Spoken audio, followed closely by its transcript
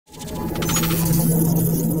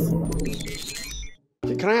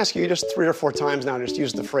Can I ask you, just 3 or 4 times now just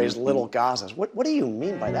used the phrase little Gazas. What do you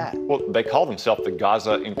mean by that? Well, they call themselves the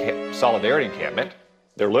Gaza Solidarity Encampment.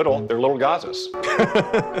 They're little Gazas.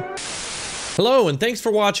 Hello, and thanks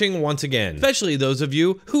for watching once again, especially those of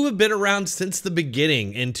you who have been around since the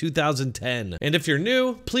beginning in 2010. And if you're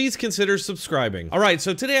new, please consider subscribing. All right,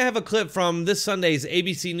 so today I have a clip from this Sunday's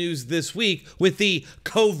ABC News This Week with the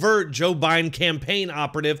covert Joe Biden campaign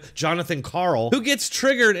operative, Jonathan Karl, who gets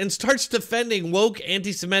triggered and starts defending woke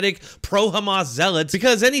anti-Semitic pro-Hamas zealots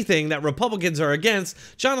because anything that Republicans are against,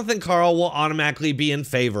 Jonathan Karl will automatically be in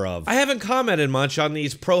favor of. I haven't commented much on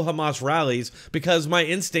these pro-Hamas rallies because my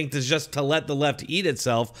instinct is just to let the left eat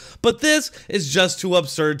itself, but this is just too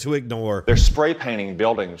absurd to ignore. They're spray painting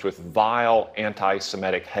buildings with vile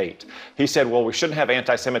anti-Semitic hate. He said, well, we shouldn't have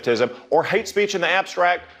anti-Semitism or hate speech in the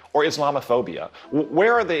abstract or Islamophobia.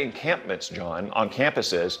 Where are the encampments, John, on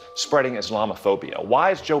campuses spreading Islamophobia? Why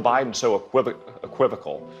is Joe Biden so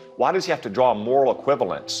equivocal? Why does he have to draw a moral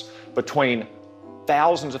equivalence between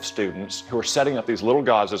thousands of students who are setting up these little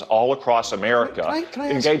Gazas all across America,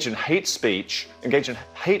 engaged in hate speech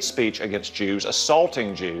against Jews,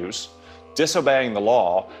 assaulting Jews, disobeying the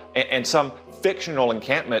law, and some fictional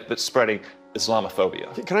encampment that's spreading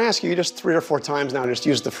Islamophobia? Can I ask you, just 3 or 4 times now just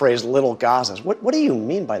used the phrase little Gazas. What do you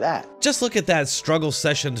mean by that? Just look at that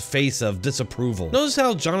struggle-sessioned face of disapproval. Notice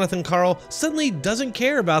how Jonathan Karl suddenly doesn't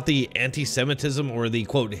care about the anti-Semitism or the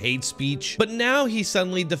quote hate speech, but now he's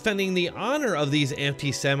suddenly defending the honor of these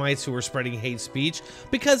anti-Semites who are spreading hate speech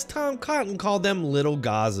because Tom Cotton called them little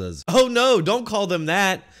Gazas. Oh no, don't call them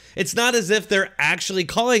that. It's not as if they're actually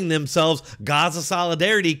calling themselves Gaza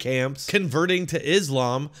Solidarity Camps, converting to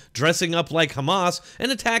Islam, dressing up like Hamas,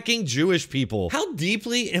 and attacking Jewish people. How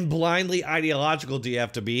deeply and blindly ideological do you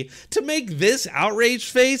have to be to make this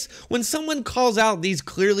outraged face when someone calls out these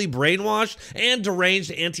clearly brainwashed and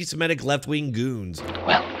deranged anti-Semitic left-wing goons?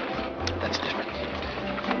 Well, that's different.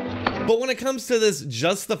 But when it comes to this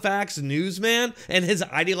Just the Facts newsman and his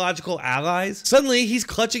ideological allies, suddenly he's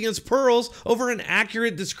clutching his pearls over an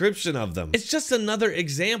accurate description of them. It's just another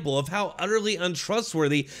example of how utterly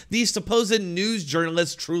untrustworthy these supposed news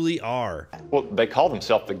journalists truly are. Well, they call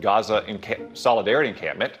themselves the Gaza Solidarity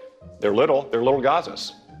Encampment. They're little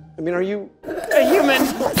Gazas. I mean, are you a human?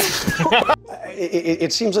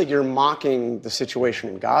 It seems like you're mocking the situation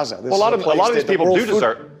in Gaza. Well, a lot of these people do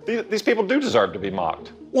deserve. These people do deserve to be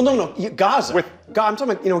mocked. Well, no, Gaza. I'm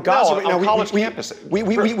talking about, Gaza. No, on college campuses.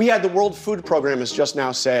 We had the World Food Program has just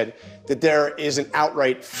now said that there is an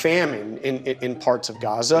outright famine in parts of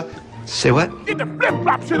Gaza. Say what? Get the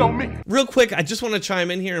flip-flop shit on me. Real quick, I just want to chime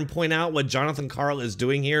in here and point out what Jonathan Karl is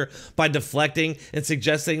doing here by deflecting and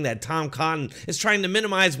suggesting that Tom Cotton is trying to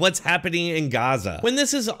minimize what's happening in Gaza, when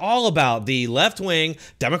this is all about the left-wing,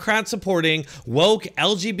 Democrat-supporting, woke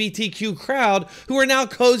LGBTQ crowd who are now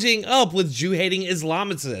cozying up with Jew-hating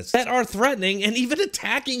Islamicists that are threatening and even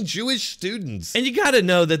attacking Jewish students. And you gotta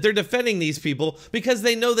know that they're defending these people because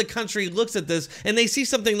they know the country looks at this and they see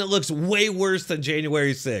something that looks way worse than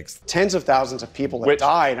January 6th. Tens of thousands of people that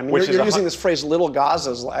died. I mean, you're using this phrase little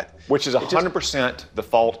Gazas. Which is 100% the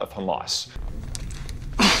fault of Hamas.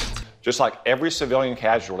 Just like every civilian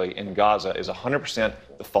casualty in Gaza is 100%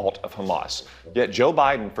 the fault of Hamas. Yet Joe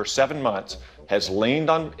Biden, for 7 months, has leaned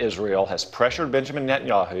on Israel, has pressured Benjamin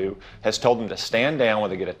Netanyahu, has told them to stand down when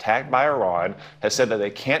they get attacked by Iran, has said that they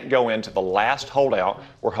can't go into the last holdout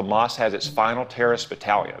where Hamas has its final terrorist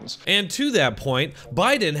battalions. And to that point,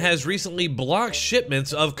 Biden has recently blocked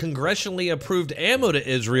shipments of congressionally approved ammo to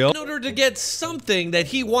Israel in order to get something that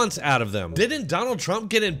he wants out of them. Didn't Donald Trump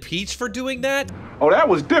get impeached for doing that? Oh, that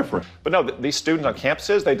was different. But no, these students on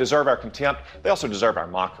campuses, they deserve our contempt. They also deserve our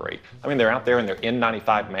mockery. I mean, they're out there in their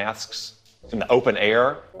N95 masks, in the open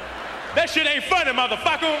air. That shit ain't funny,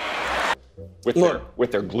 motherfucker.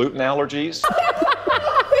 With their gluten allergies.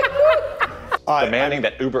 Demanding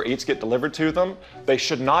that Uber Eats get delivered to them. They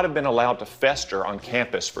should not have been allowed to fester on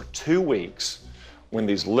campus for 2 weeks when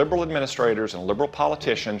these liberal administrators and liberal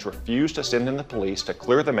politicians refused to send in the police to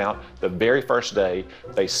clear them out the very first day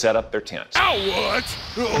they set up their tents. What?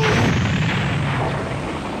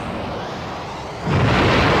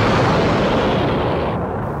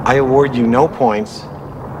 I award you no points,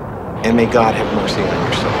 and may God have mercy on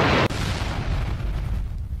your soul.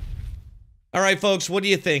 All right, folks, what do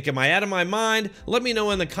you think? Am I out of my mind? Let me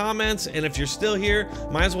know in the comments, and if you're still here,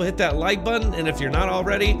 might as well hit that like button, and if you're not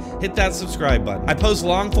already, hit that subscribe button. I post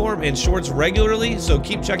long form and shorts regularly, so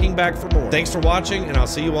keep checking back for more. Thanks for watching, and I'll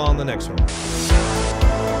see you all in the next one.